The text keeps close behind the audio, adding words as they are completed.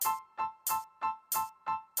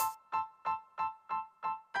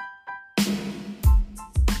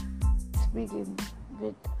begin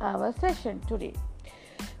with our session today.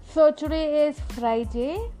 So today is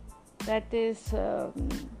Friday, that is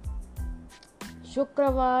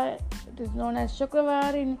Shukravar. It is known as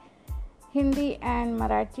Shukravar in Hindi and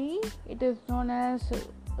Marathi. It is known as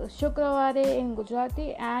Shukravare in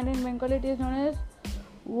Gujarati, and in Bengali it is known as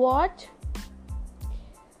what?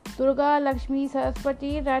 Durga, Lakshmi,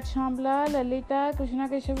 Saraswati, Rajshambhala, Lalita, Krishna,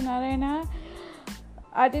 Keshav, Narayana,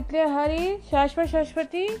 Aditya, Hari,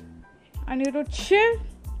 Shashwati, Anirudh Shiv,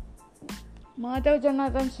 Madhav,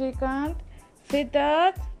 Janathan, Shrikant,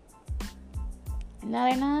 Siddharth,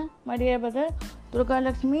 Narayana, my dear brother, Durga,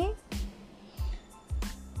 Lakshmi,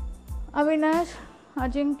 Avinash,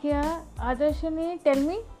 Ajinkya, Adarshani. Tell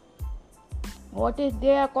me, what is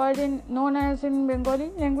they are called known as in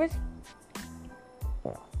Bengali language?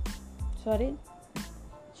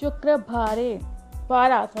 Shukravare.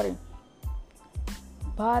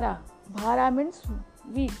 Bhara means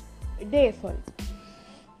week, day,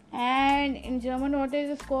 And in German, what is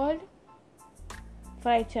this called?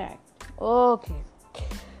 Freitag. Okay.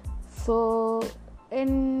 So,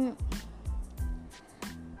 in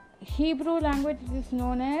Hebrew language, it is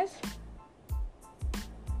known as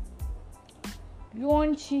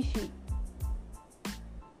Yom Shishi.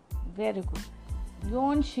 Very good.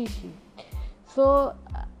 Yom Shishi. So,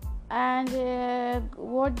 and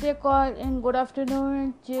what they call in good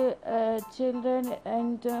afternoon, children,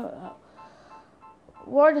 and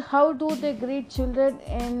how do they greet children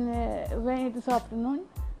in when it is afternoon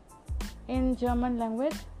in German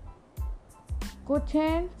language?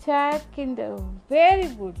 Guten Tag, Kinder. Very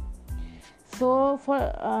good. So for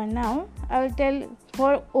now, I will tell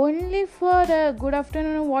for good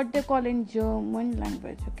afternoon what they call in German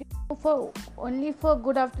language. Okay. For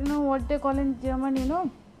good afternoon, what they call in German, you know,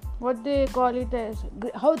 what they call it as,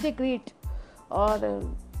 how they greet, or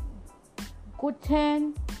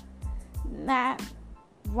Guten na.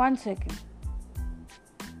 1 second.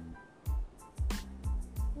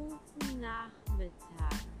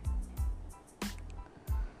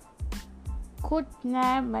 Guten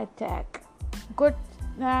Nachmittag.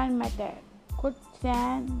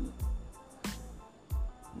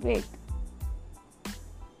 Wait.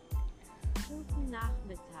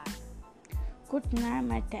 Good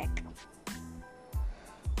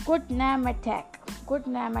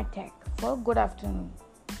Nachmittag for good afternoon.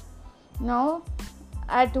 Now,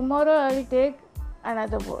 tomorrow I will take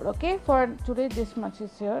another word. Okay, for today this much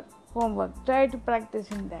is your homework. Try to practice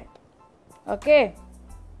in that. Okay.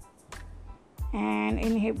 And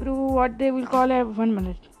in Hebrew, what they will call 1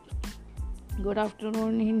 minute. Good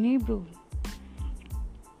afternoon in Hebrew.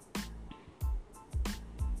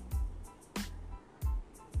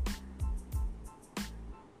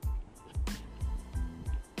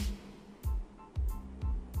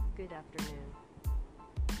 Good afternoon.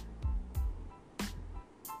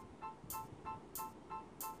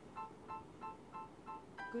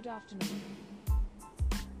 Good afternoon.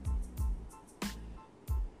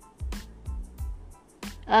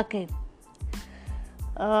 Okay.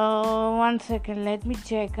 1 second. Let me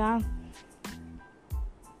check.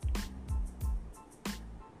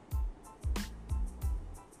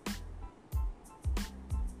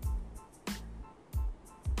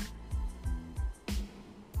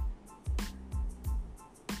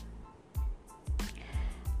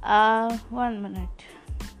 One minute.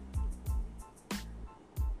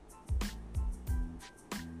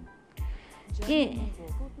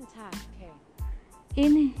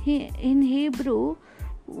 In Hebrew,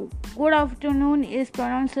 good afternoon is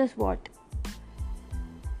pronounced as what?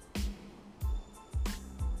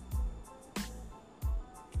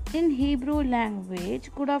 In Hebrew language,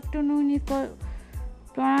 good afternoon is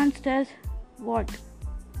pronounced as what?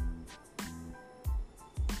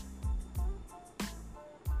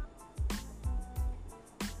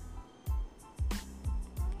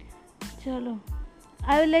 Chalo.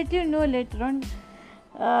 I will let you know later on.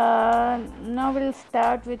 Now we'll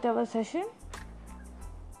start with our session.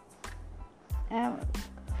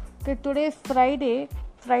 Today is Friday.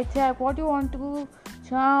 What you want to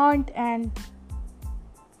chant and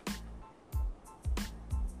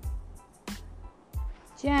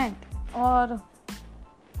or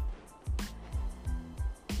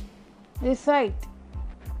recite?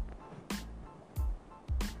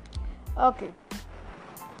 Okay.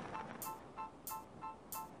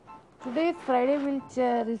 Today is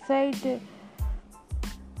Friday.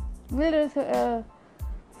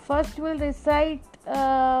 First we'll recite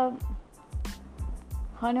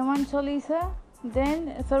Hanuman Chalisa,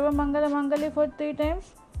 then Sarva Mangala Mangali for 3 times.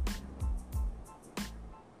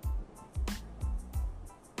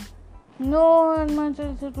 No Hanuman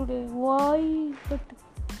Chalisa today. Why? But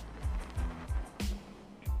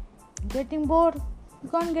getting bored. You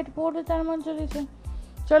can't get bored with Hanuman Chalisa.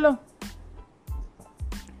 चलो.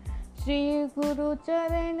 श्री गुरु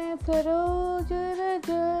चरण सरोज रज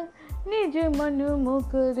निज मनु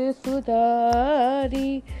मुकुर सुधारी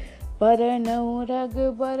परनौ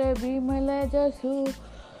रघुबर बिमल जसु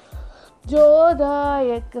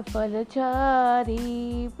जोदायक फलचारी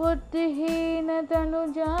बुद्धिहीन तनु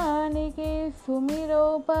जानिके सुमिरो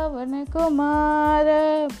पवन कुमार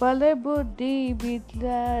बल बुद्धि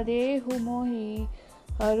विद्या देहु मोहि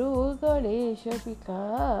हरु गणेश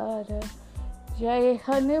विकार जय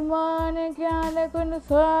हनुमान ज्ञान गुण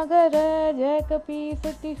सागर जय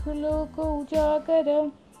कपीस लोक उजागर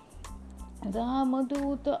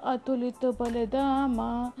रामदूत अतुलित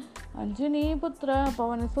बलधामा अंजनी पुत्र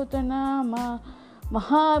पवन सुत नामा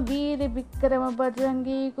महावीर विक्रम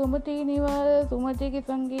बजरंगी कुमति निवार सुमति के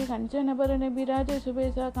संगी कंचन बरन विराज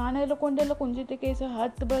सुबेसा कानल कुंडल कुंजित केस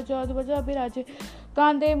हाथ बजा विराज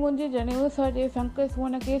कांदे मुंजी जनेऊ सजे शंकर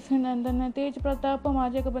सुवन केश नंदन तेज प्रताप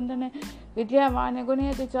माजक बंदन विद्यावान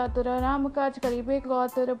गुणयति चातुर राम काज करिबे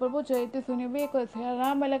गौतर प्रभु चरित सुनिबे कसिया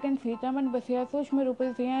राम लखन सीता मन बसिया सूक्ष्म रूप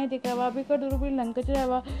सियाय दिखावा बिकट रूप लंक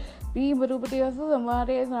चलावा भीम रूप असु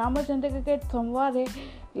संवारे रामचंद्र के संवारे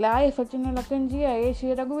लाए सचिन लखन जी आए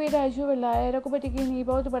श्री रघुवीर अशुभ लाए रघुपति की नी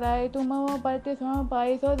बहुत बढ़ाए तुम परते सम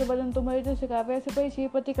पाए सौ बदन तुम्हारे जो सिखावे सिपाही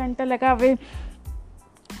श्रीपति कंठ लगावे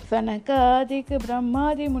सनकादिक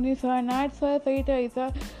ब्रह्मादि मुनि नाथ सहित ऐसा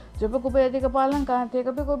जब कुबेर का पालन कहते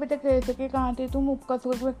कभी को भी तक रह सके कहते तुम उपका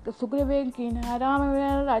सुग्रीव की न राम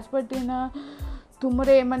राजपति न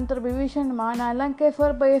तुमरे मंत्र विभीषण माना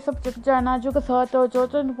लंकेश्वर पे सब चक जाना जुग सहतो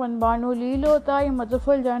चौतन पन बानो लीलो ताई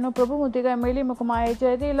मधुफल जानो प्रभु मुदिका मेली मुकुमाए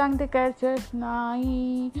चरित लंक कैसे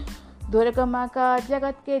नाई दुर्गमा का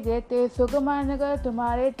जगत के जेते सुगमा नगर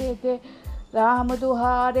तुम्हारे तेते राम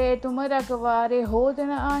दुहारे तुम रखवारे हो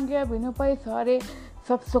जन आज्ञा बिनु पैसारे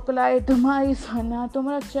सब सुखलाए तुम्हारी सना तुम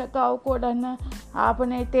रक्षकाओ को डरना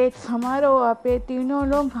आपने तेज समारो आपे तीनों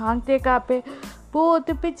लोग भांगते कापे भूत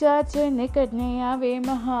पिचाच निकट नहीं आवे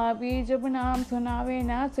महावीर जब नाम सुनावे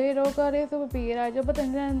ना से रो करे सब पीरा जब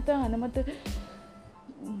तंत हनुमत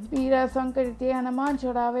पीरा संकरित हनुमान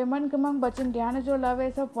चढ़ावे मन कमंग बचन ध्यान जो लावे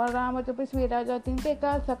सब राम तपस्वी राजा तिनके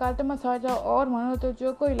का सकातम साजा और मनो तो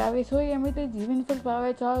जो कोई लावे सोई अमित जीवन फल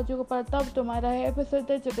पावे चाहो जो प्रताप तुम्हारा है प्रसिद्ध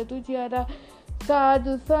जगत उजियारा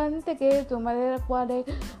साधु संत के तुम्हारे रखवाले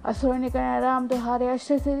असुर निकल राम तुम्हारे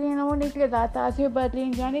अष्ट सिद्धि नमो निकले दाता से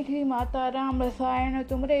बदलीन जाने की माता राम रसायन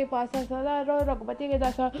तुमरे पासा सदा रो रघुपति के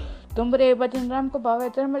दासा तुमरे बचन राम को भावे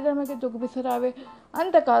धर्म धर्म के दुख बिसरावे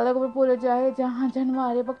अंत काल को पूरे जाए जहाँ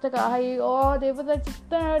जन्मारे भक्त का आई और देवता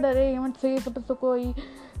चित्त डरे हिमत से सब सुकोई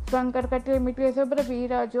संकट कटे मिटे सब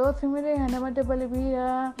वीरा जो सिमरे हनुमत बल वीरा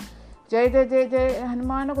जय जय जय जय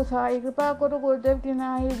हनुमान गोसाई कृपा करो गुरुदेव की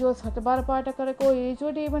नाही जो सतबार पाठ कर कोई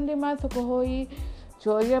छोटी बंदी माँ सुख होई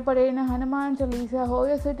चोरिया पड़े न हनुमान चालीसा हो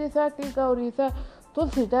ये सिद्धि साकी गौरीसा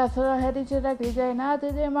तुलसीदास हरि चिरा की जय नाथ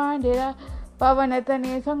जय मांडेरा पवन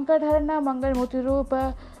तने संकट हरना मंगल मूर्ति रूप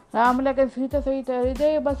राम लखन सीता सहित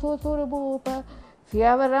हृदय बसु सुर भूप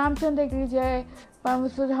सियावर रामचंद्र की जय पवन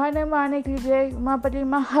सुत हनुमान की जय उमापति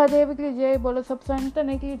महादेव की जय बोलो सब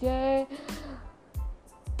संतन की जय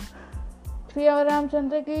श्री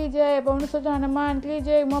रामचंद्र की जय पवन सुत हनुमान की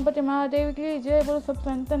जय उमापति महादेव की जय बोलो सब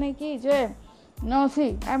संतन की जय नो सी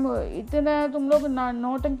आई एम इतना तुम लोग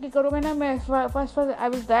नौटंकी करोगे ना मैं fast I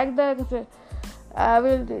will drag the I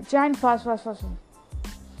will chant fast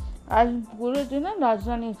आज बोल रहे थे ना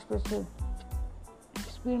राजधानी एक्सप्रेस से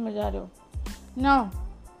स्पीड में जा रहे हो no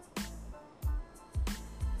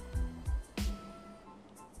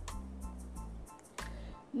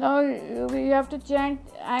Now we have to chant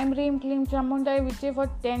Aim Reem Klim Chamundai Vichye for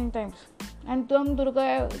 10 times and Tum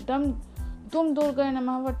Durga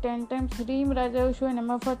Namah for 10 times, Reem Raja Vishwa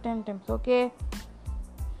Namah for 10 times, okay?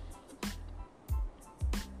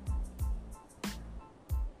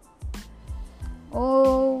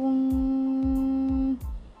 Om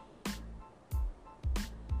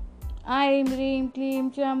Aim Reem Klim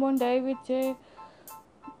Chamundai Vichye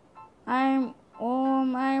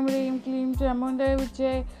Om Aim Reem Klim Chamundai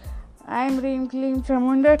Vichye Aim Reem Klim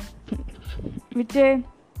Chamundai Vichye.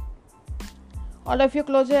 All of you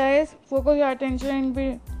close your eyes, focus your attention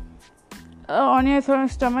on your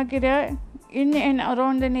stomach area, in and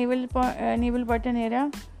around the navel button area.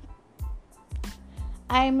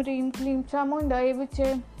 Aim Reem Klim Chamundai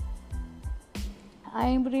Vichye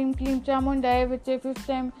Aim Reem Klim Chamundai Vichye. 5th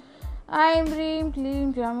time. Aim Reem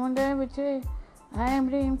Klim Chamundai Vichye Aim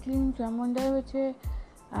Reem Klim Chamundai Vichye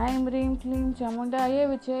Aim Reem Klim Chamundai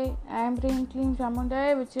Vichye Aim Reem Klim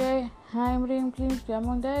Chamundai Vichye Aim Reem Klim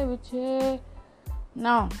Chamundai Vichye.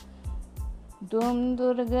 Now धूम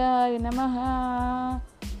दुर्गाय नमः,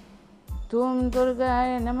 धूम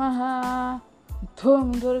दुर्गाय नमः,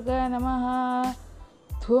 धूम दुर्गाय नमः,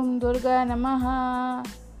 धूम दुर्गाय नमः,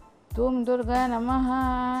 धूम दुर्गाय नमः,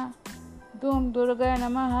 धूम दुर्गाय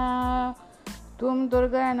नमः, धूम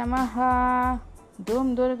दुर्गाय नमः,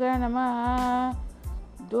 धूम दुर्गाय नमः,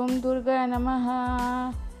 धूम दुर्गाय नमः,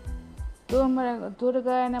 धूम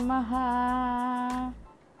दुर्गाय नमः,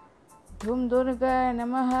 धूम दुर्गाय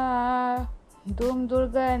नमः, धूम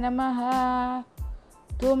दुर्गाय नमः,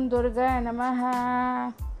 धूम दुर्गाय नमः,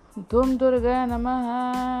 धूम दुर्गाय नमः,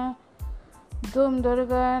 धूम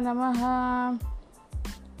दुर्गाय नमः,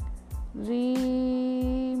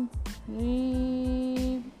 रीम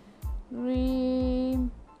रीम रीम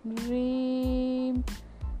रीम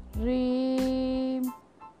रीम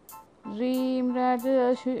रीम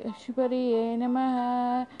राजराजेश्वरिये नमः,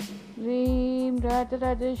 रीम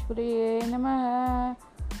राजराजेश्वरिये नमः,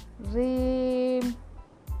 रीम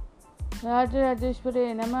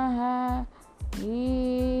राजराजेश्वरिये नमः,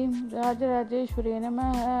 रीम राजराजेश्वरिये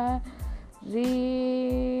नमः,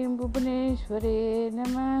 रीम भुवनेश्वरिये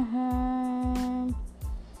नमः.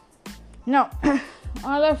 Now,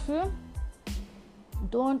 all of you,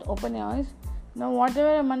 don't open your eyes. Now,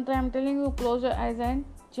 whatever mantra I am telling you, close your eyes and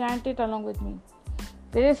chant it along with me.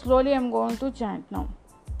 Very slowly I am going to chant now.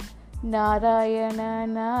 Narayana,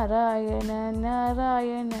 Narayana,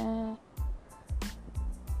 Narayana,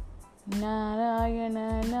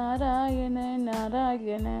 Narayana, Narayana,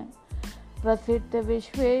 Narayana, Prasiddha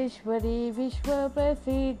Vishveshwari, Vishwa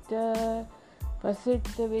Prasiddha,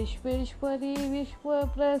 Prasiddha Vishveshwari, Vishwa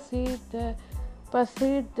Prasiddha,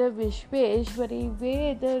 Prasiddha Vishveshwari,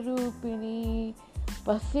 Veda Rupini,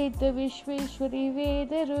 Prasiddha Vishveshwari,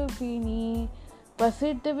 Veda Rupini,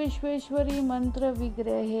 Prasiddha Vishveshwari Mantra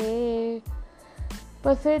Vigrahe,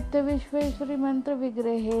 Prasiddha Vishveshwari Mantra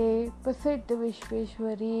Vigrahe, Prasiddha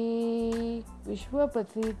Vishveshwari, Vishwa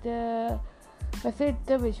Prasiddha,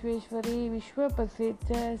 Prasiddha Vishveshwari, Vishwa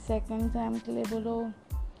Prasiddha. Second time के लिए बोलो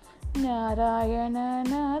Narayana,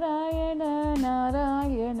 Narayana,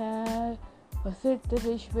 Narayana, Prasiddha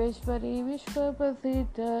Vishveshwari, Vishwa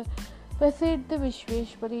Prasiddha, Prasiddha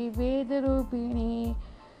Vishveshwari, Veda Rupini,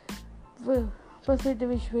 Prasiddha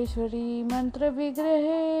Vishveshwari Mantra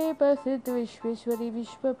Vigrahe, Prasiddha Vishveshwari,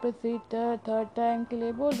 Vishwa Prasiddha. Third time के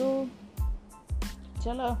लिए बोलो.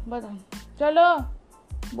 चलो बता, चलो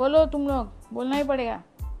बोलो, तुम लोग बोलना ही पड़ेगा.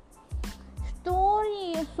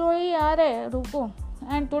 स्टोरी आ रहा है, रुको.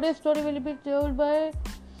 And today's story will be told by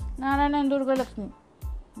Narayana and Durga Lakshmi.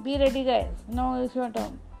 Be ready, guys. Now it's your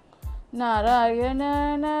turn.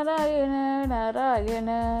 Narayana, Narayana,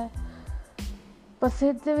 Narayana,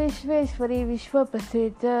 Prasiddha Vishveshwari, Vishwa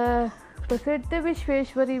Prasiddha, Prasiddha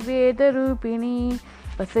Vishveshwari, Veda Rupini,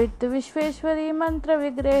 Prasiddha Vishveshwari Mantra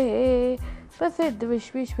Vigrahe, Prasiddha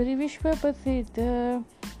Vishveshwari, Vishwa Prasiddha.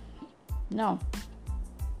 Now,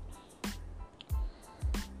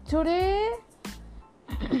 today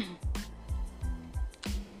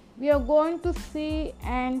we are going to see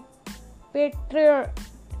an patriot's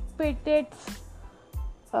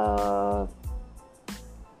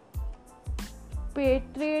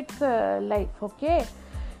life. Okay,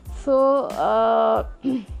 so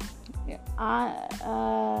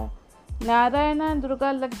Narayana and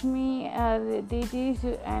Durga Lakshmi, deities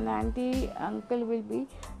and auntie uncle will be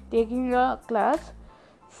taking your class,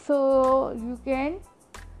 so you can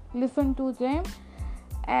listen to them,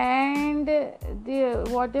 and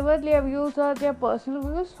whatever they have used are their personal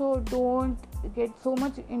views, so don't get so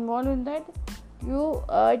much involved in that.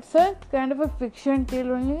 It's a kind of a fiction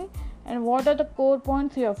tale only, and what are the core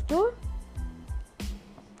points you have to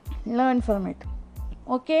learn from it.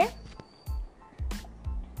 Okay,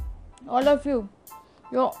 all of you,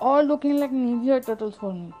 you're all looking like Ninja Turtles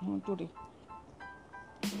for me today.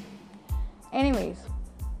 Anyways,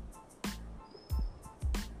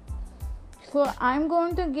 so I'm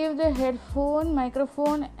going to give the headphone,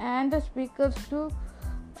 microphone and the speakers to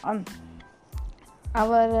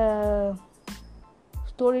our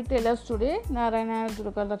storytellers today, Narayana and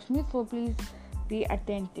Durga Lakshmi. So please be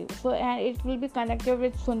attentive. So, and it will be connected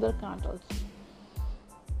with Sundarkand also.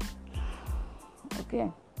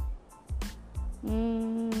 Okay.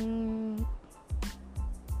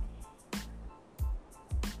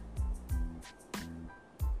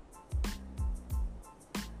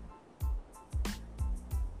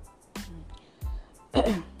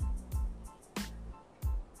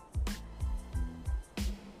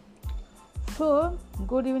 So,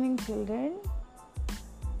 good evening, children.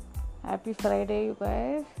 Happy Friday, you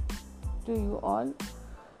guys. To you all.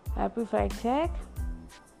 Happy Friday check.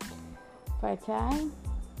 Friday time.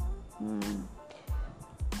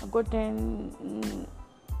 got an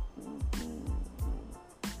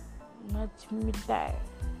much mitai.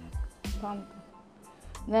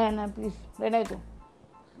 Then please, then I go.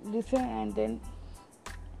 Listen and then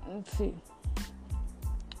see.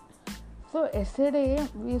 So yesterday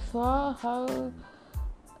we saw how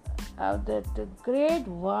that great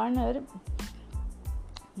Warner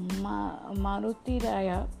Maruti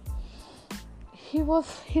Raya,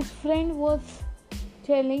 his friend was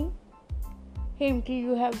telling him,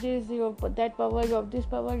 you have this, you have that power, you have this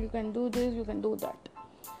power, you can do this, you can do that.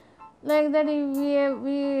 Like that,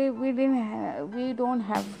 we don't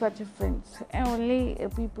have such friends. And only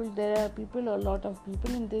there are a lot of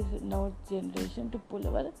people in this now generation to pull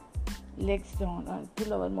our legs down or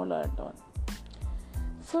pull our molar down.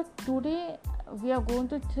 So today we are going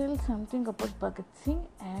to tell something about Bhagat Singh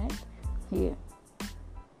and here.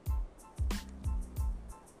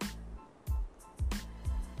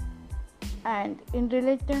 And in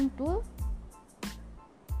relation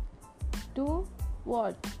to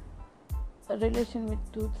what? A relation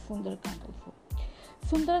with to Sundarkand also.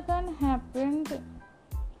 Sundarkand happened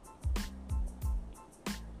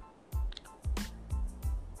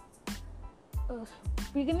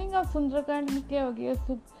beginning of Sundarkand में क्या हो गया?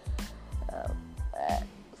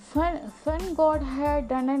 Sun God had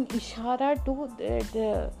done an ishara to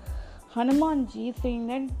the Hanuman ji, saying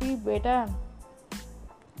that be beta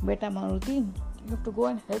Maruti, you have to go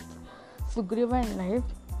and help Sugriva in life.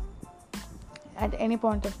 At any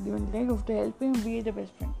point of given life, you have to help him be the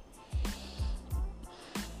best friend.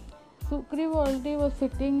 Sugriva already was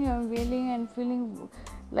sitting wailing and feeling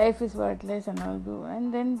life is worthless and all do.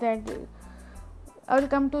 And then that I will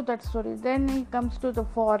come to that story. Then he comes to the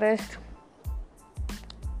forest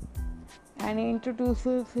and he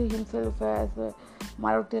introduces himself as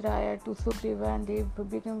Maruti Raya to Sugriva, and they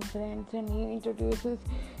become friends, and he introduces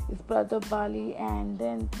his brother Bali, and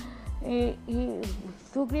then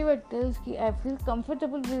Sugriva tells me, I feel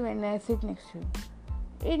comfortable when I sit next to you.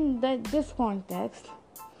 In this context,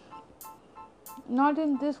 not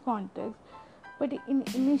in this context, but in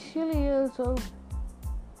initial years of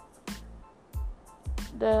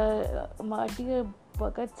the martyr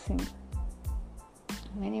Bhagat Singh,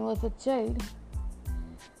 when he was a child,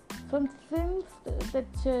 since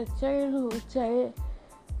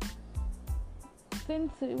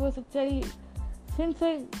he was a child, since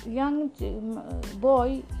a young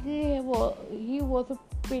boy, he was a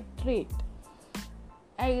patriot.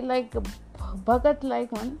 I like Bhagat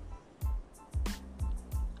like one.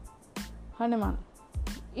 Hanuman.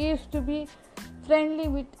 He used to be friendly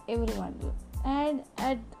with everyone. And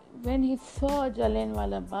when he saw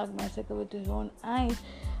Jallianwala Bagh massacre with his own eyes,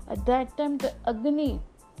 at that time the Agni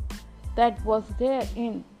that was there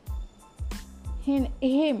in him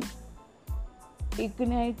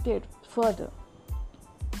ignited further.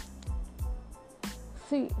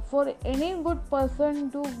 See, for any good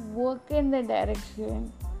person to work in the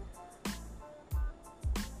direction,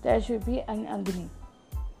 there should be an Agni.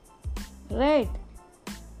 Right?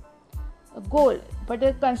 A goal, but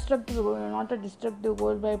a constructive goal, not a destructive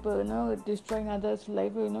goal by destroying others'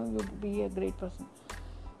 life. You be a great person.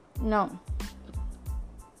 No.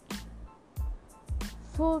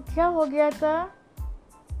 So क्या हो गया था?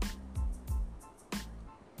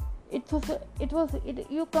 You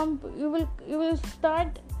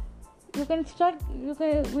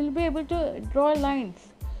will be able to draw lines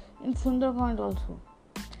in Sundarkand also.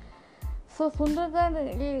 So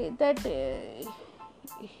Sundarkand, that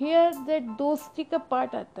here that दोस्ती का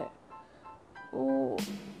part आता है. वो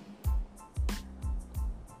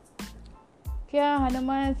क्या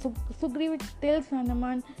Hanuman Sugriva tells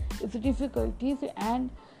Hanuman its difficulties, and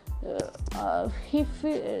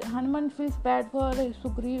Hanuman feels bad for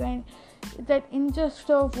Sugriva, and that injustice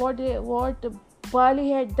of what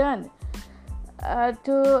Bali had done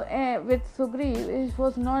with Sugriva, it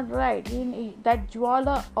was not right. That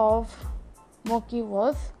Jwala of Moki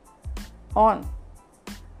was on,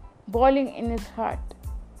 boiling in his heart.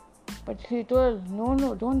 But he told,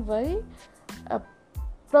 no, don't worry.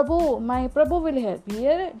 My Prabhu will help.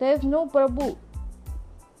 Here, there is no Prabhu.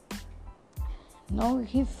 Now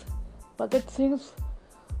his Bhagat Singh's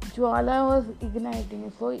Jwala was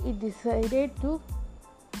igniting. So he decided to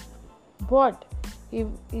what? He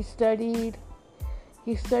studied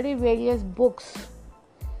various books.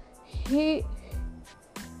 He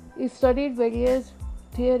studied various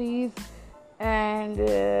theories, and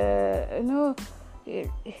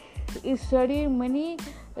he studied many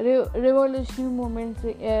revolutionary movements,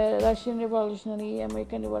 Russian revolutionary,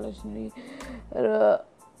 American revolutionary,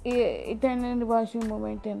 Italian revolutionary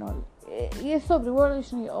movement and all. Yes, of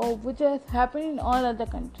revolutionary, which has happened in all other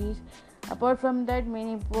countries, Apart from that,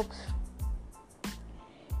 many books.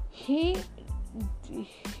 He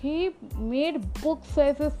made books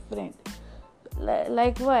as his friend.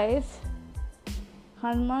 Likewise,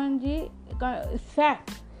 Hanuman ji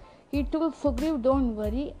sat. He told Sugriv, "Don't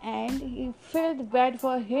worry," and he felt bad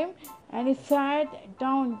for him, and he sat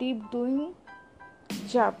down deep doing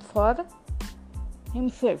job for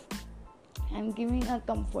himself and giving a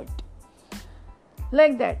comfort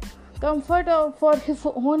like that. Comfort for his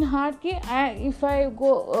own heart ki if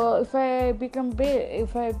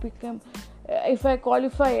I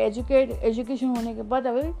qualify education होने के बाद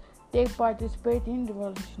I will participate in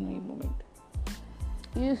revolutionary movement.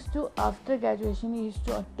 He used to, after graduation, he used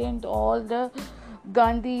to attend all the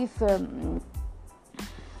Gandhi's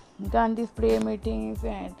prayer meetings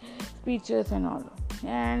and speeches and all.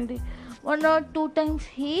 And 1 or 2 times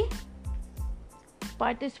he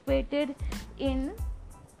participated in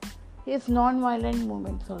his non-violent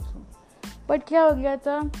movements also. But क्या हो गया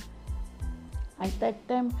था? At that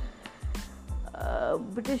time,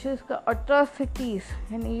 Britishers का atrocities,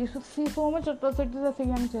 and he used to see so much atrocities as a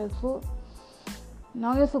young child. So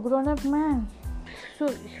now he is a grown-up man. So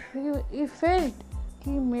he felt कि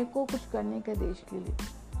मेरे को कुछ करने का देश के लिए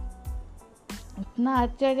इतना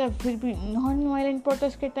अच्छा है। फिर भी non-violent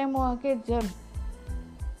protest के टाइम वो आके जब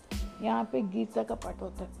यहाँ पे गीता का पाठ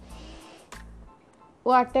होता है,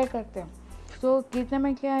 वो अटैक करते हैं। तो गीता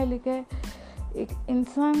में क्या है लिखा है, एक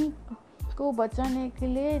इंसान को बचाने के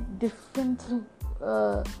लिए defence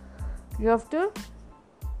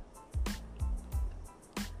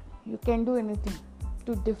you can do anything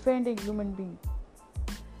to defend a human being.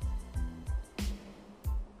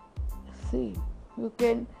 See, you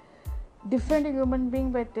can defend a human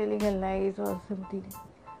being by telling a lies or something.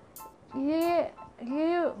 ये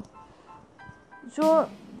जो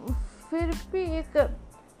फिर भी एक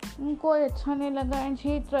उनको अच्छा नहीं लगा, and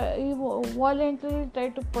he voluntarily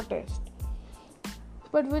tried to protest,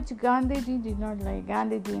 but which Gandhiji did not like.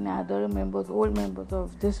 Gandhiji and other old members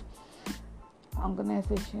of this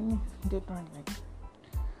organization did not like.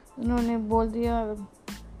 उन्होंने बोल दिया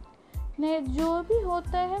नहीं, जो भी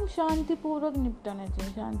होता है हम शांतिपूर्वक निपटाना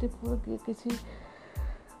चाहिए, शांतिपूर्वक। किसी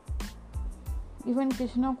even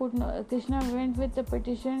Krishna went with the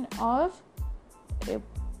petition of a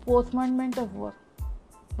postponement of war.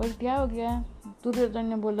 But क्या हो गया, दुर्योधन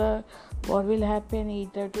ने बोला war will happen,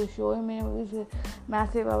 either to show him his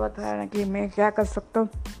massive avatar कि मैं क्या कर सकता हूँ।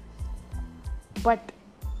 But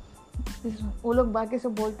वो लोग बाकी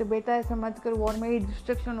सब बोलते बेटा ऐसा मत कर, वॉर में ही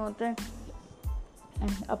डिस्ट्रक्शन होता है,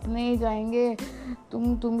 अपने ही जाएंगे,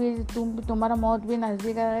 तुम्हारा मौत भी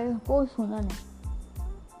नजदीक आ रहा है। कोई सुना नहीं।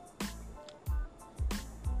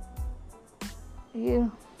 ये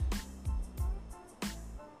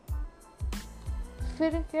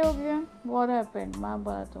फिर क्या हो गया, war happened,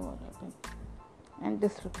 Mahabharat war happened and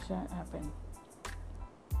destruction happened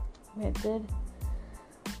weather.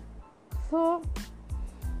 So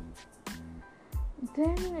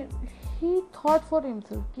then he thought for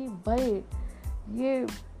himself कि भाई ये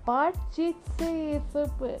बातचीत से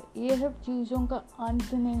ये सब चीज़ों का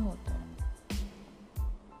अंत नहीं होता है।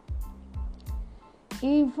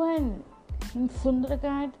 Even in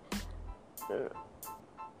सुंदरकांड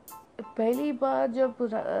पहली बार जब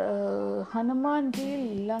हनुमान जी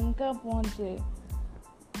लंका पहुंचे,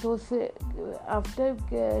 तो से after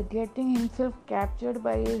getting himself captured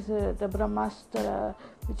by the Brahmastra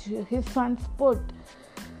which his sons put,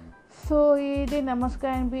 so he did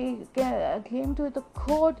namaskar and came to the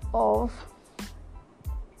court of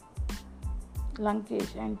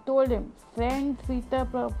Lankesh and told him, send Sita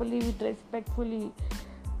properly with respectfully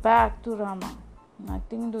back to Rama.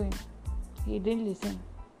 Nothing doing. He didn't listen.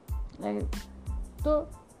 So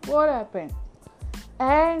what happened?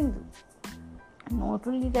 And not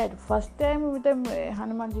only that, first time with the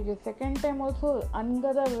Hanuman ji, second time also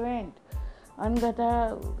Angada went.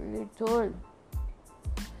 Angada told,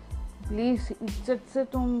 please इज्जत से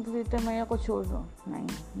तुम सीता मैया को छोड़ दो।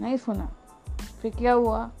 नहीं सुना। फिर क्या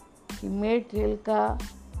हुआ, he made Rilka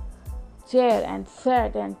chair and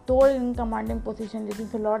sat and told in commanding position, this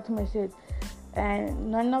is the Lord's message,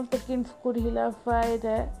 and none of the kings could nullify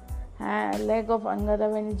the leg of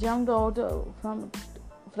Angada when he jumped out from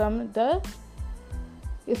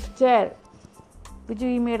his chair which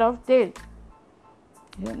he made of tail.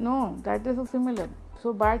 No, that is so similar.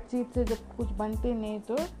 So बातचीत से जब कुछ बनते नहीं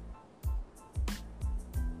तो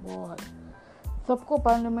war, सबको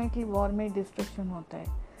parliamentary war में destruction होता है।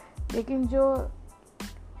 लेकिन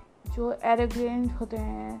जो एरोगेंट होते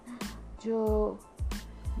हैं, जो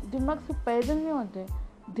दिमाग से पैदल नहीं होते,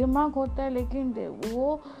 दिमाग होता है लेकिन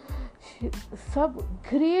वो सब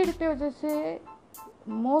ग्रीड के वजह से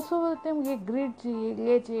मोस्ट ऑफ द टाइम ये ग्रीड चाहिए,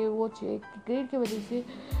 ये चाहिए, वो चाहिए, ग्रीड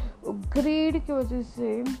की वजह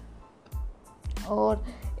से और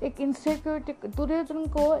एक इनसिक्योरिटी। दुर्योधन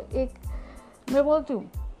को एक, मैं बोलती हूँ,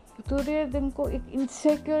 दुर्योधन को एक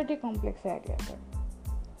इनसिक्योरिटी कॉम्प्लेक्स आ गया था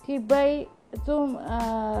कि भाई तुम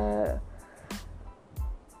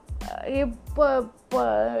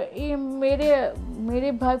ये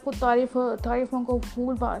मेरे भाई को तारीफों को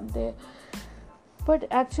फूल बांध दे, but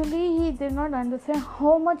actually he did not understand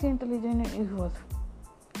how much intelligent he was.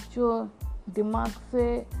 जो दिमाग से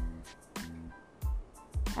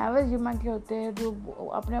एवरेज दिमाग के होते हैं, जो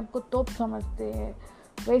अपने आप को तोप समझते हैं,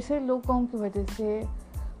 वैसे लोगों की वजह से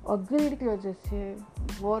और ग्रीड की वजह से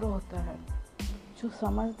वॉर होता है। जो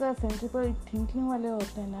समझदार सेंसिबल थिंकिंग वाले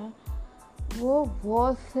होते हैं ना, वो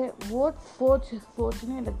वॉर से वो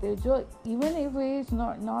सोचने लगते हैं। जो even if he is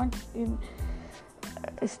not in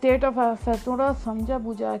state of affair, थोड़ा समझा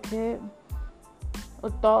बुझा के,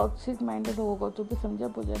 और टॉक्सिक माइंडेड होगा तो भी समझा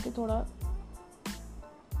बुझा के थोड़ा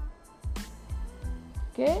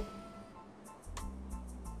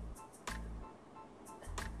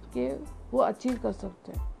के वो अचीव कर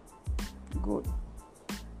सकते हैं गुड।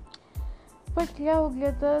 बट क्या हो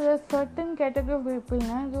गया था, सर्टेन कैटेगरी ऑफ पीपल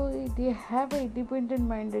ना, जो they have a independent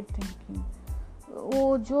minded thinking,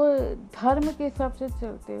 वो जो धर्म के हिसाब से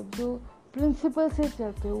चलते हैं, जो प्रिंसिपल से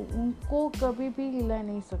चलते हैं, उनको कभी भी हिला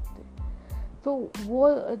नहीं सकते। तो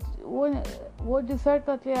वो डिसाइड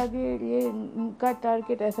करते आगे ये इनका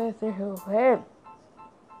टारगेट ऐसा ऐसे है,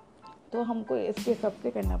 तो हमको इसके हिसाब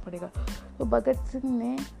से करना पड़ेगा। तो भगत सिंह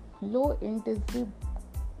ने लो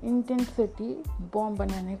इंटेंसिटी बॉम्ब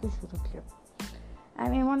बनाने को शुरू किया,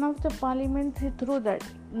 and in one of the parliaments he threw that,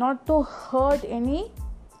 not to hurt anybody,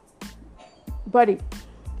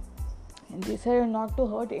 and decided not to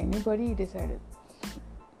hurt anybody, he decided,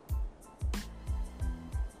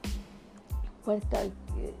 but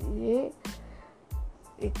ये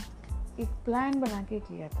एक प्लान बना के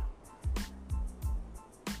किया था।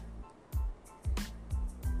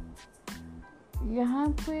 यहाँ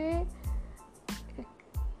पे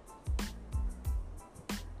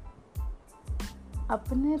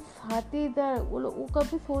अपने साथीदार, वो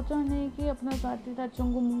कभी सोचा नहीं कि अपना साथीदार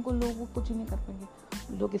चुंगू मुंगू लोग वो कुछ नहीं कर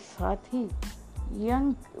पाएंगे। लोग के साथ ही,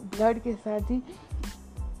 यंग ब्लड के साथ ही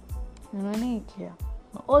उन्होंने ही किया।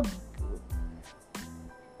 और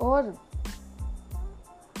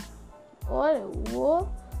वो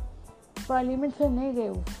पार्लियामेंट से नहीं गए,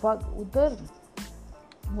 उधर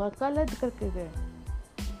वकालत करके गए,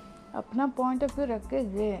 अपना पॉइंट ऑफ व्यू रख के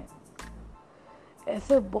गए।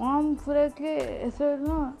 ऐसे बॉम्ब फिर के ऐसे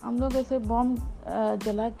ना, हम लोग ऐसे बॉम्ब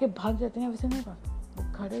जला के भाग जाते हैं, वैसे नहीं भाग, वो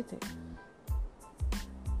खड़े थे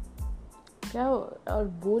क्या, और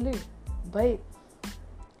बोले भाई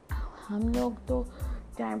हम लोग तो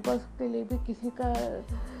टाइम पास के लिए भी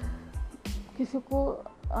किसी को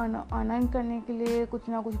आनंद करने के लिए कुछ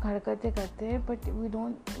ना कुछ हरकतें करते हैं, but we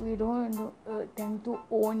don't tend to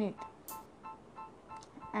own it.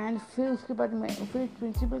 And फिर उसके बाद फिर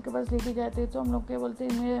प्रिंसिपल के पास लेके जाते हैं, तो हम लोग क्या बोलते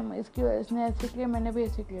हैं, इसने ऐसे किया, मैंने भी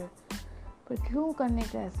ऐसे किया, पर क्यों करने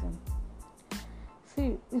का ऐसे।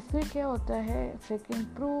 फिर इससे क्या होता है, सेकेंड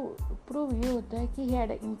प्रूव ये होता है कि he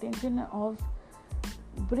had intention of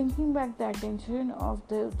bringing back the attention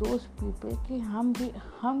of those people कि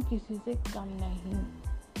हम किसी से कम नहीं,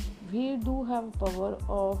 we do have power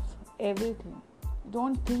of everything,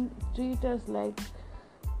 don't think treat us like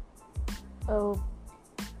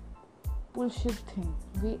bullshit thing.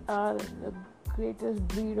 We are the greatest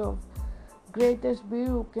breed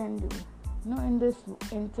who can do. In this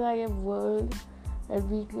entire world,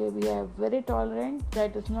 we are very tolerant.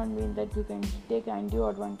 That does not mean that you can take undue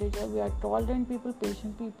advantage of. We are tolerant people,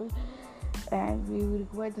 patient people, and we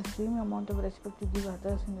require the same amount of respect to give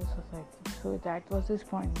others in the society. So that was his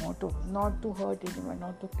point, motto: not to hurt anyone,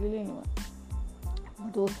 not to kill anyone.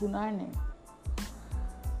 But वो सुना नहीं।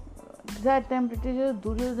 That time British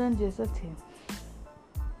Duryodhan जैसा थे,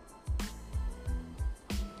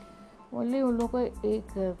 only उन लोगों को एक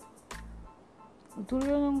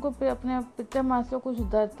दुर्योधन को अपने पितामह से कुछ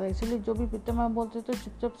डर था, इसलिए जो भी पितामह बोलते तो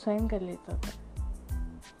चुपचाप साइन कर लेता था।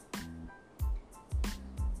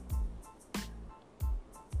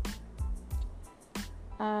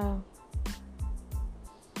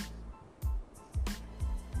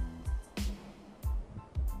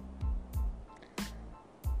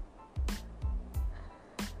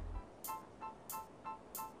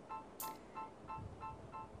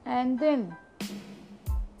 And then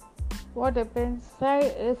what happens,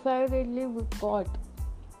 silently we caught,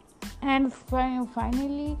 and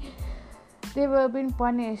finally they were being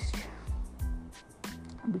punished.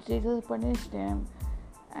 Britishers punished them,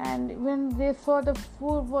 and when they saw the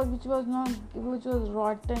food which was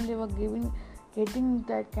rotten, they were getting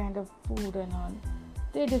that kind of food and all,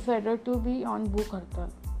 they decided to be on Bhukh Hartal.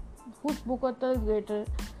 Whose Bhukh Hartal is greater?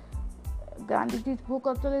 Gandhiji's Bhukh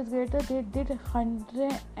Hartal is greater. They did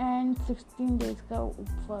 116 days ka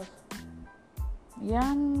upvas.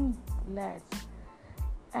 Young lads.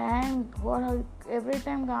 And every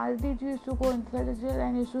time Gandhiji used to go inside the jail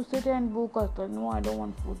and used to sit and Bhukh Hartal. No, I don't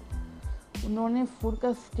want food. उन्होंने food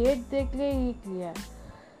का state देख लिया, ये किया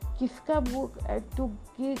किसका book to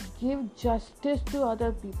give justice to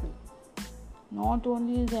other people. Not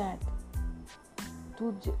only that, to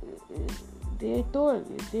they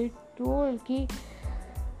told कि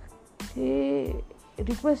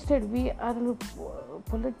requested, we are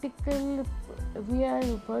political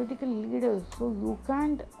leaders, so you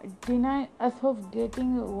can't deny us of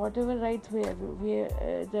getting whatever rights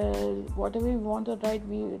whatever we want to write,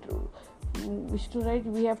 we wish to write,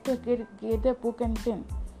 we have to get a book and pen.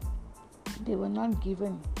 They were not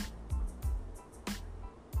given.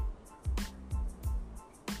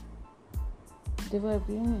 They were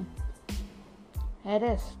being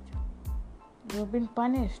harassed. They were being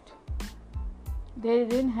punished. They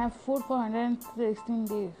didn't have food for 116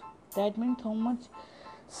 days. That means how much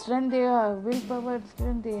strength they have, willpower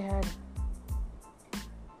strength they had.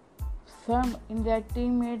 Some in their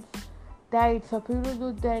teammates died,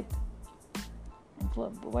 Safiruddin died.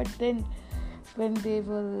 But then when they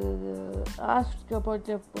were asked about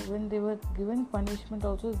when they were given punishment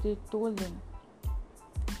also, they told them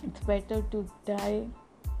it's better to die,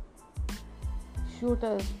 shoot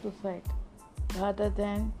us to fight, rather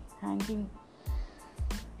than hanging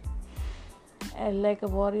like a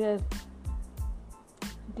warrior.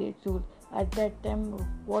 They told at that time,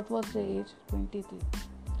 what was the age? 23.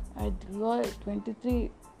 You are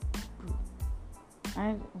 23,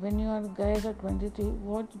 and when you are guys are 23,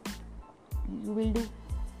 what you will do?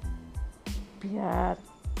 प्यार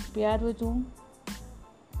with whom?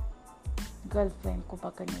 Girlfriend को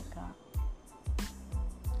पकड़ने का.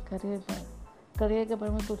 Career के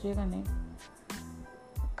बारे में सोचेगा नहीं.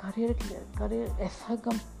 Career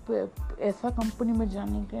ऐसा कंपनी में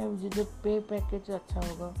जाने का जो पे पैकेज अच्छा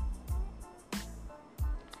होगा.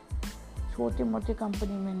 छोटी मोटी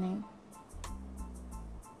कंपनी में नहीं.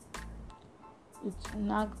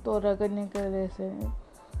 नाक तो रगड़ने का जैसे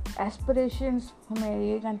एस्पिरेशंस हमें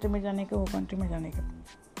ये कंट्री में जाने के, वो कंट्री में जाने के.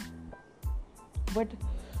 बट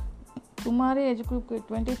तुम्हारे एज ग्रुप के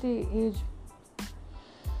 23 as,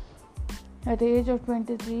 at the age of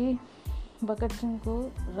 23 Bhagat Singh को,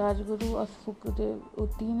 राजगुरु और सुखदेव, वो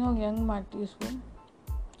तीनों यंग मार्टिर्स को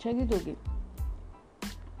शहीद हो गए.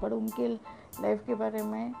 पर उनके लाइफ के बारे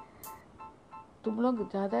में तुम लोग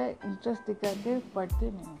ज़्यादा इंटरेस्ट दिखा के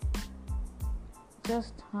पढ़ते नहीं.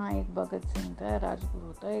 जस्ट हाँ, एक भगत सिंह था,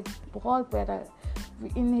 राजगुरु था, एक बहुत प्यारा.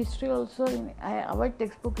 इन history also, in our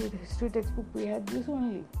text book, history text book, we had this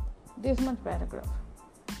only this much paragraph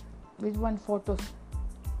with one photos.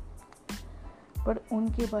 पर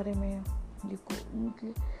उनके बारे में लिखो.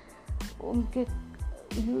 उनके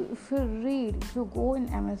if you read, if you go in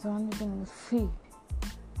Amazon, you can see.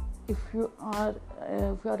 If you are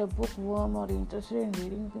a bookworm or interested in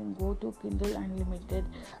reading, you can go to Kindle Unlimited,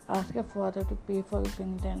 ask your father to pay for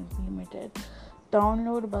Kindle Unlimited,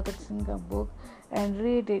 download Bhagat Singh ka book and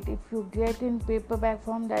read it. If you get in paperback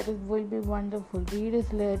form, that will be wonderful. Read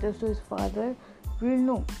his letters to his father. We'll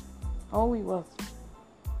know how he was.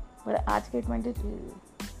 But आज के 23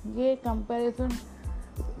 ये comparison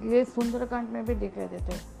ये सुंदरकांड में भी दिखाई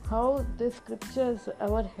देता है. How the scriptures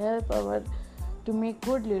our help our to make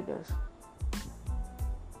good leaders.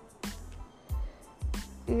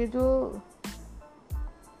 ये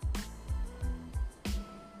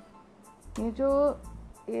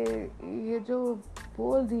जो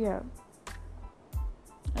बोल दिया,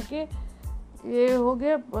 ओके, ये हो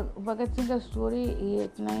गया भगत सिंह का स्टोरी. ये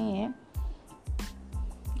इतना ही है,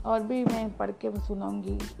 और भी मैं पढ़ के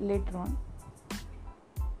सुनाऊंगी लेटर ऑन.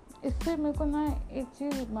 इससे मेरे को ना एक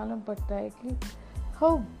चीज़ मालूम पड़ता है कि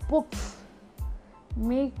how books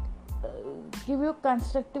make give you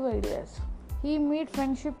constructive ideas. He made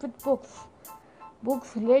friendship with books.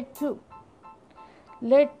 Books led to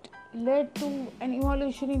an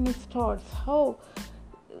evolution in his thoughts. How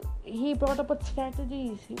he brought up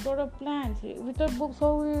strategies, he brought up plans. Without books,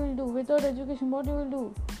 how we will do? Without education, what we will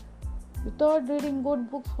do? Without reading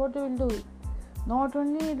good books, what we will do? Not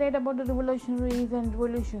only read about the revolutionaries and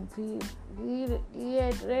revolutions, he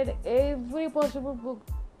had read every possible book.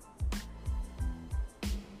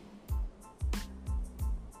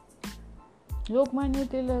 Lokmanya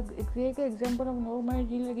Tilak, take an example of Lokmanya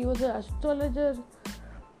Tilak. He was an astrologer.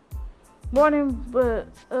 born in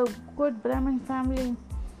a good Brahmin family.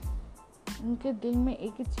 उनके दिल में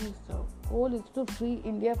एक ही चीज़ था, goal is to free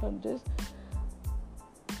India from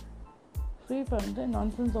the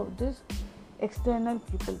nonsense of this external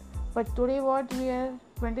people. But today what we are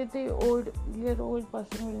 23-year-old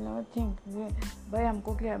person will never think भाई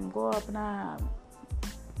हमको क्या,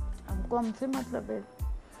 हमको हमसे मतलब है,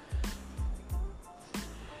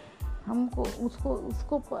 हमको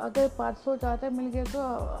उसको अगर 500 ज़्यादा मिल गया तो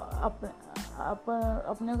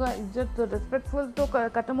अपने का इज्जत तो रिस्पेक्टफुल तो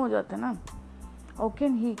ख़त्म हो जाता है ना. How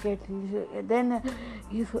can he get? Then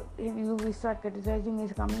you start criticizing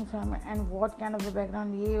he's coming from and what kind of a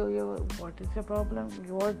background. What is the problem?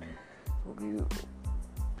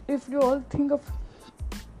 If you all think of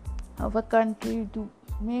a country to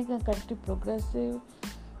make a country progressive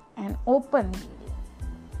and open,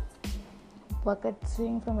 Bhagat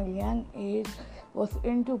Singh from a young age was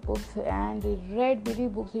into books and read many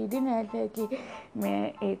books. He didn't say कि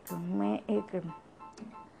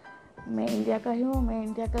मैं India का ही हूँ, मैं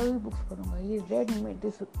India का भी books पढ़ूँगा. He read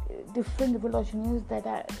different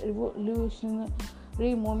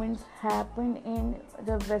revolutionary moments happened in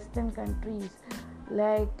the Western countries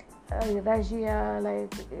like Russia,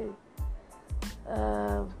 like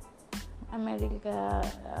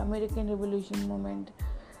American Revolution movement.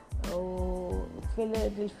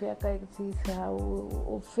 Philadelphia का एक चीज़ था,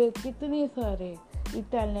 वो फिर कितने सारे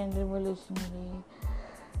Italian revolutionary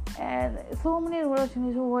and so many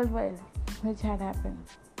revolutions worldwide which had happened.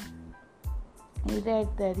 He read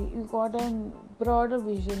that, he got a broader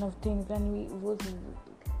vision of things and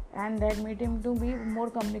that made him to be more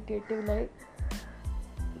communicative like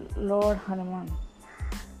Lord Hanuman.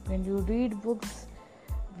 When you read books,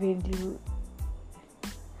 when you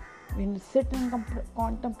sit and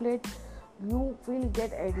contemplate, you will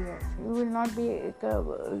get ideas. You will not feel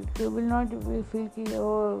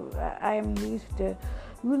oh I am least. You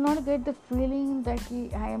will not get the feeling that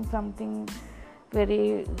I am something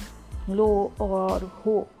very low or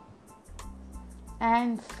ho.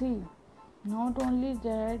 And see, not only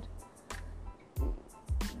that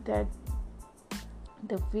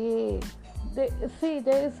the way there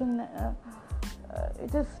is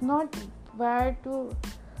it is not bad to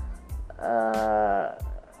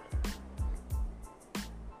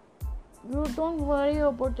you don't worry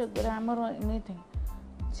about the grammar or anything.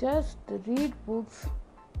 Just read books,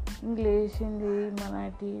 English, Hindi,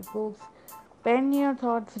 Marathi books, pen your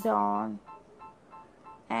thoughts down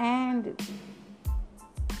and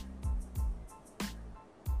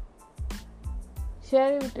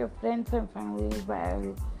share it with your friends and family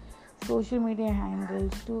via social media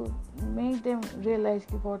handles to make them realize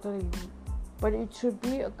what are you. But it should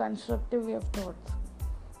be a constructive way of thoughts.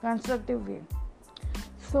 Constructive way.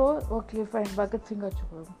 So, okay, fine, Bhagat Singh का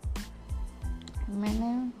छोड़ो.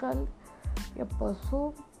 मैंने कल या परसों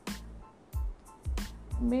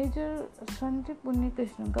major Sanjay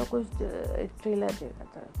पुण्यकृष्णन का कुछ trailer देखा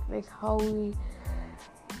था. Like how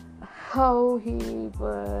he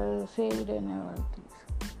saved and all things.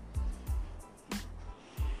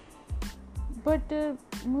 But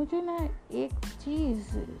मुझे ना एक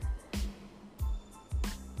चीज़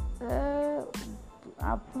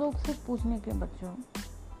आप लोग से पूछने के बच्चों,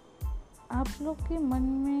 आप लोग के मन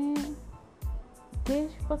में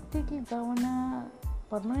देशभक्ति की भावना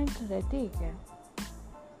परमानेंट रहती है क्या?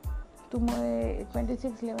 तुम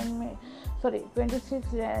 26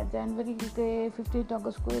 जनवरी के 15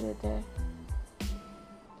 अगस्त को ही रहता है.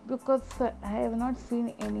 Because I have not seen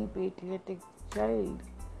any patriotic child.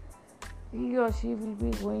 He or she will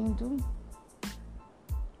be going to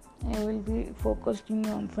I will be focusing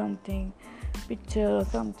on something, picture or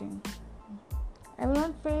something. I have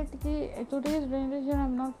not felt that today's generation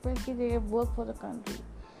have not felt that they have worked for the country.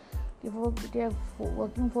 They are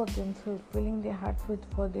working for themselves, filling their hearts with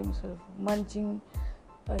for themselves, munching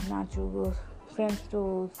nachos, French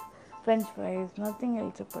toast, French fries, nothing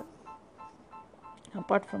else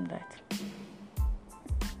apart from that.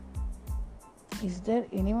 Is there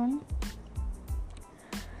anyone?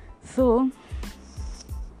 So,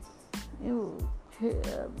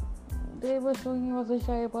 they were showing he was a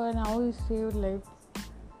shy boy and how he saved life.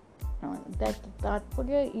 That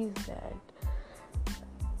Tatparya is that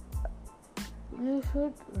you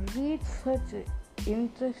should read such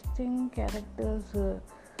interesting characters'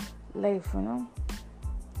 life, you know.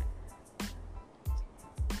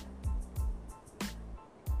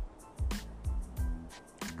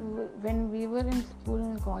 When we were in school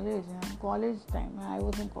and college time, I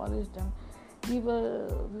was in college time, we were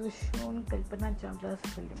shown Kalpana Chawla's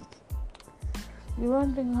film. We were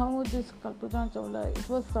wondering how this Kalpana Chawla, it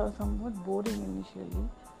was somewhat boring initially,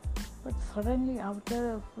 but suddenly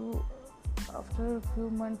after a few after a few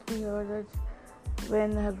months we heard that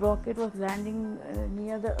when a rocket was landing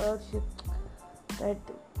near the earth, that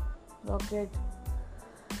rocket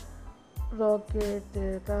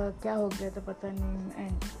का क्या हो गया था पता नहीं,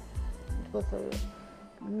 and it was a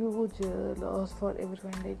huge loss for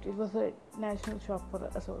everyone. It was a national shock for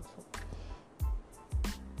us also,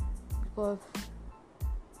 because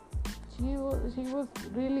she was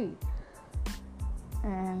really,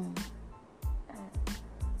 and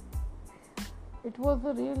it was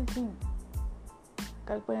a real thing.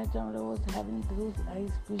 Kalpana Chawla was having those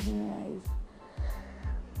eyes, visionary eyes.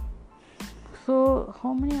 So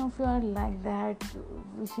how many of you are like that,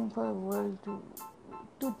 wishing for the world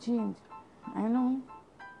to change? I know,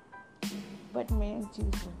 but मैं एक चीज़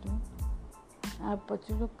बोलती हूँ, आप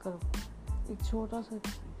बच्चे लोग करो एक छोटा सा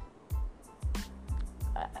चीज़,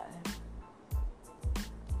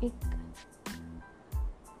 एक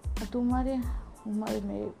तुम्हारे उम्र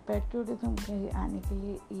में पैट्रियोटिज्म के आने के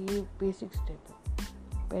लिए ये बेसिक स्टेप है.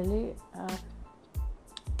 पहले आप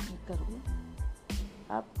ये करो.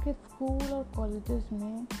 आपके स्कूल और कॉलेजेस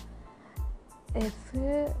में ऐसे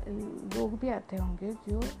लोग भी आते होंगे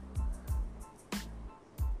जो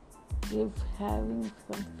if having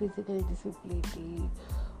some physical disability,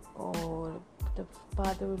 or the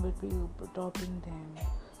father will be dropping them,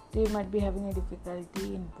 they might be having a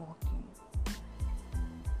difficulty in walking.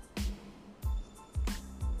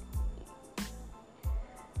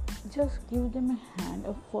 Just give them a hand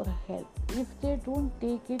for help. If they don't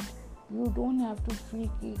take it, you don't have to feel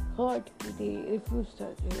hurt if they refuse to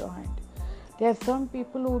touch your hand. There are some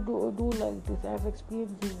people who do like this. I've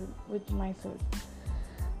experienced this with myself.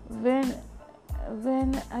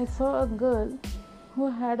 When I saw a girl who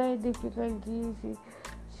had a difficulty,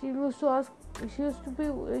 she used to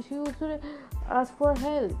ask for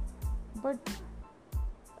help, but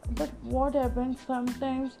what happens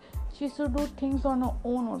sometimes, she should do things on her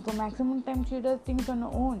own also. Maximum time she does things on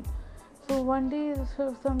her own. So one day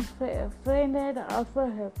some friend had asked for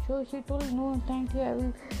help, so she told, no thank you, I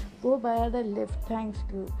will go by other lift, thanks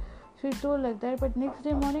to you. She told like that, but next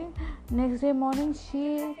day morning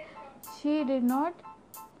she did not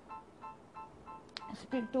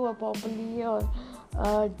speak to her properly, or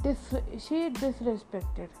she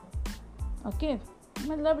disrespected her. Okay,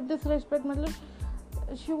 disrespect,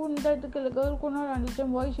 she wouldn't, that the girl could not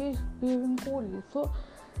understand why she is behaving coldly. So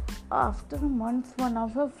after months,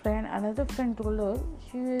 another friend told her,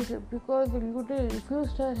 she is, because you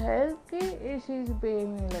refused her help, she is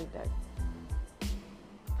behaving like that.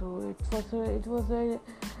 So it was a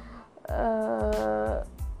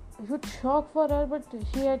huge shock for her, but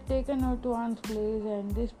she had taken her to aunt's place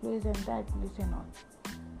and this place and that place and all.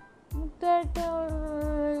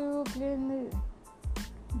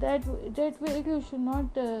 That way you should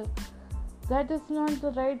not. That is not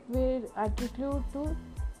the right way attitude to.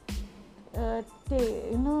 That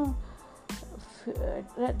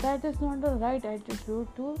is not the right attitude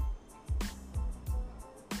to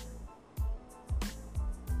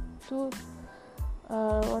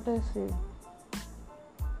what I say.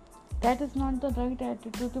 That is not the right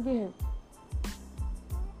attitude to behave.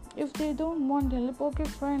 If they don't want help, okay,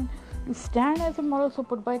 fine. You stand as a moral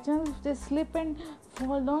support. By chance, if they slip and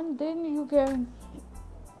fall down, then you can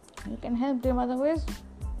help them. Otherwise,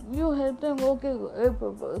 you help them. Okay,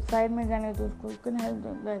 side mein jane to usko, you can help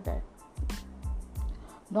them like that.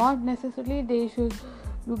 Not necessarily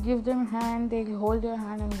you give them hand, they hold your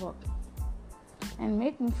hand and walk, and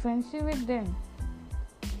make friendship with them.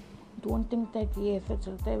 Don't think that ये ऐसा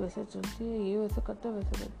चलता है, वैसा चलती है, ये वैसा करता है,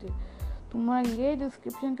 वैसा करती है. तुम्हारा ये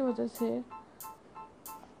डिस्क्रिप्शन की वजह से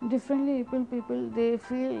differently people they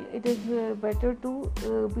feel it is better to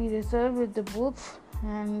be reserved with the books,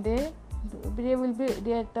 and they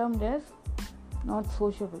are termed as not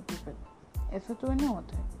sociable people. ऐसा तो नहीं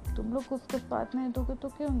होता है. तुम लोग उसके साथ नहीं दोगे तो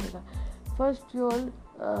क्या होगा? First you all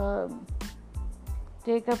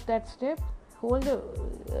take up that step,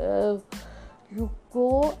 you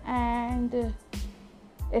go and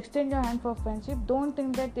extend your hand for friendship. Don't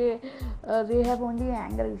think that they have only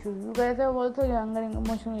anger issues. You guys have also anger and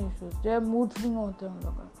emotional issues. They have mood swing होते हैं उन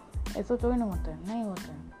लोगों का. ऐसा तो नहीं होता है, नहीं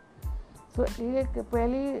होता है. So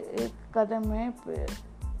पहली एक कदम है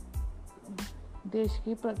देश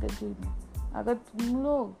की प्रगति में. अगर तुम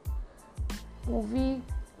लोग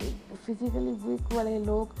फिजिकली वीक वाले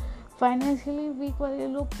लोग, फाइनेंशियली वीक वाले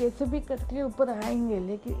लोग कैसे भी करके ऊपर आएंगे,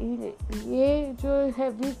 लेकिन ये जो है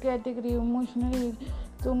वीक कैटेगरी, इमोशनली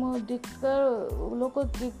तुम दिक्कत लोग को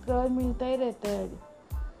दिक्कत मिलता ही रहता है.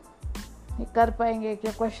 ये कर पाएंगे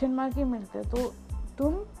क्या, क्वेश्चन मार्क ही मिलता है. तो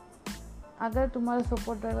तुम अगर तुम्हारा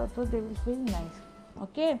सपोर्ट रहेगा तो they will feel nice.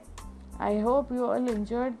 Okay, I hope you all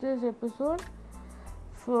enjoyed this episode.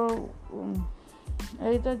 So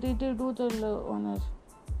either did you do the honors?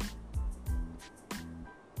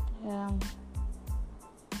 Yeah.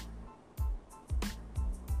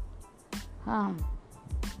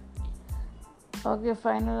 Okay,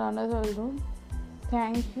 final honors I will do.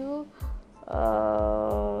 Thank you,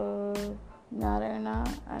 Narayana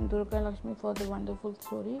and Durga Lakshmi, for the wonderful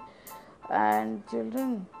story. And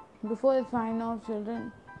children, before I sign off,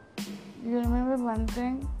 children, you remember one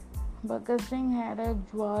thing? Bhagat Singh had a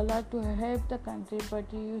jwala to help the country, but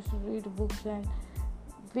he used to read books and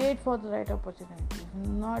wait for the right opportunities.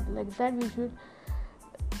 Not like that.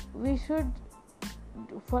 We should,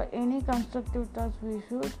 for any constructive task, we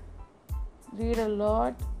should read a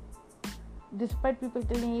lot. Despite people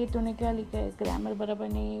telling ये तूने क्या लिखा है, grammar बराबर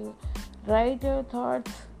नहीं, write your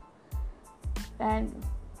thoughts and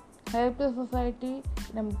help the society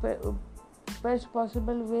in the best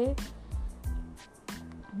possible way.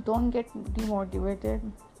 Don't get demotivated.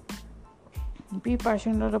 Be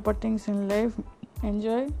passionate about things in life.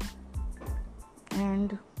 Enjoy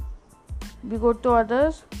and be good to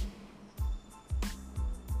others.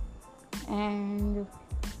 And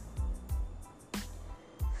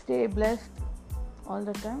stay blessed all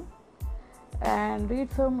the time. And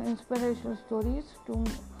read some inspirational stories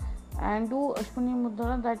and do Ashwini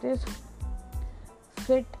Mudra, that is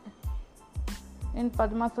sit in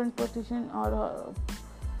Padmasana position or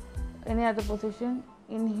any other position.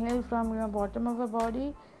 Inhale from your bottom of the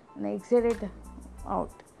body and exhale it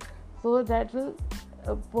out. So that will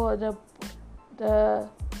the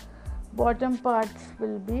bottom parts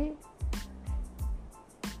will be,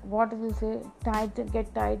 what will say,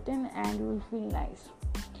 get tightened and you will feel nice.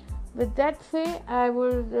 With that say, I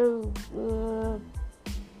will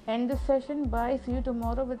end this session. Bye. See you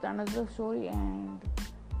tomorrow with another story and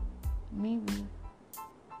maybe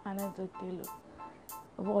another tale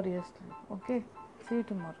of warriors. Okay. See you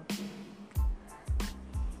tomorrow.